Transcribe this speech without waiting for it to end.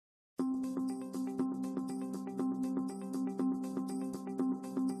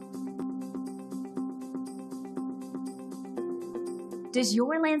Does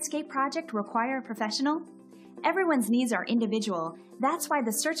your landscape project require a professional? Everyone's needs are individual. That's why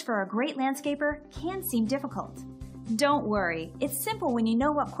the search for a great landscaper can seem difficult. Don't worry, it's simple when you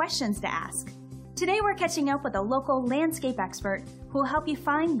know what questions to ask. Today we're catching up with a local landscape expert who will help you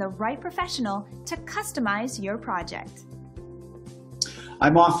find the right professional to customize your project.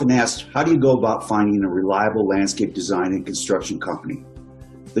 I'm often asked, how do you go about finding a reliable landscape design and construction company?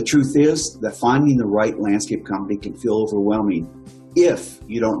 The truth is that finding the right landscape company can feel overwhelming if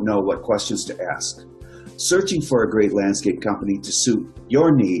you don't know what questions to ask. Searching for a great landscape company to suit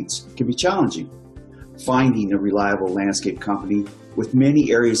your needs can be challenging. Finding a reliable landscape company with many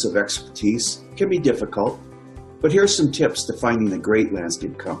areas of expertise can be difficult, but here's some tips to finding a great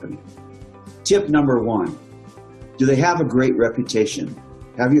landscape company. Tip number 1, do they have a great reputation?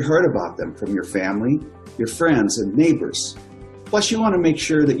 Have you heard about them from your family, your friends, and neighbors? Plus, you want to make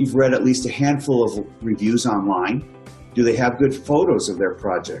sure that you've read at least a handful of reviews online. Do they have good photos of their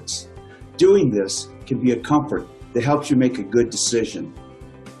projects? Doing this can be a comfort that helps you make a good decision.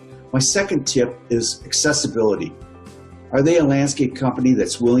 My second tip is accessibility. Are they a landscape company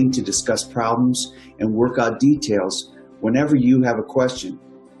that's willing to discuss problems and work out details whenever you have a question?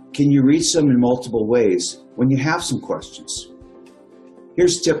 Can you reach them in multiple ways when you have some questions?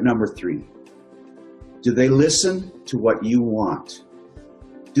 Here's tip number 3. Do they listen to what you want?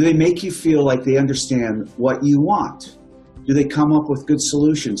 Do they make you feel like they understand what you want? Do they come up with good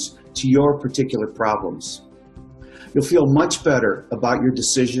solutions to your particular problems? You'll feel much better about your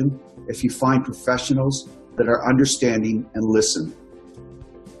decision if you find professionals that are understanding and listen.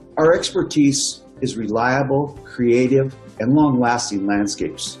 Our expertise is reliable, creative, and long-lasting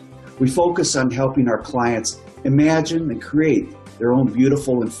landscapes. We focus on helping our clients imagine and create their own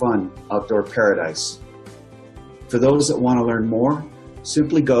beautiful and fun outdoor paradise. For those that want to learn more,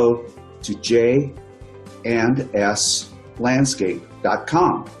 simply go to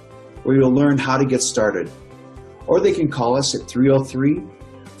jandslandscape.com, where you'll learn how to get started. Or they can call us at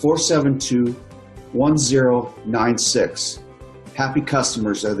 303-472-1096. Happy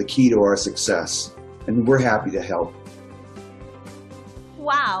customers are the key to our success, and we're happy to help.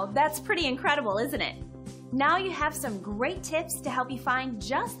 Wow, that's pretty incredible, isn't it? Now you have some great tips to help you find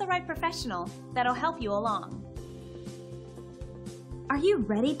just the right professional that'll help you along. Are you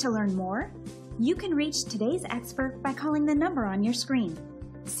ready to learn more? You can reach today's expert by calling the number on your screen.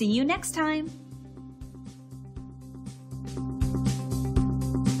 See you next time.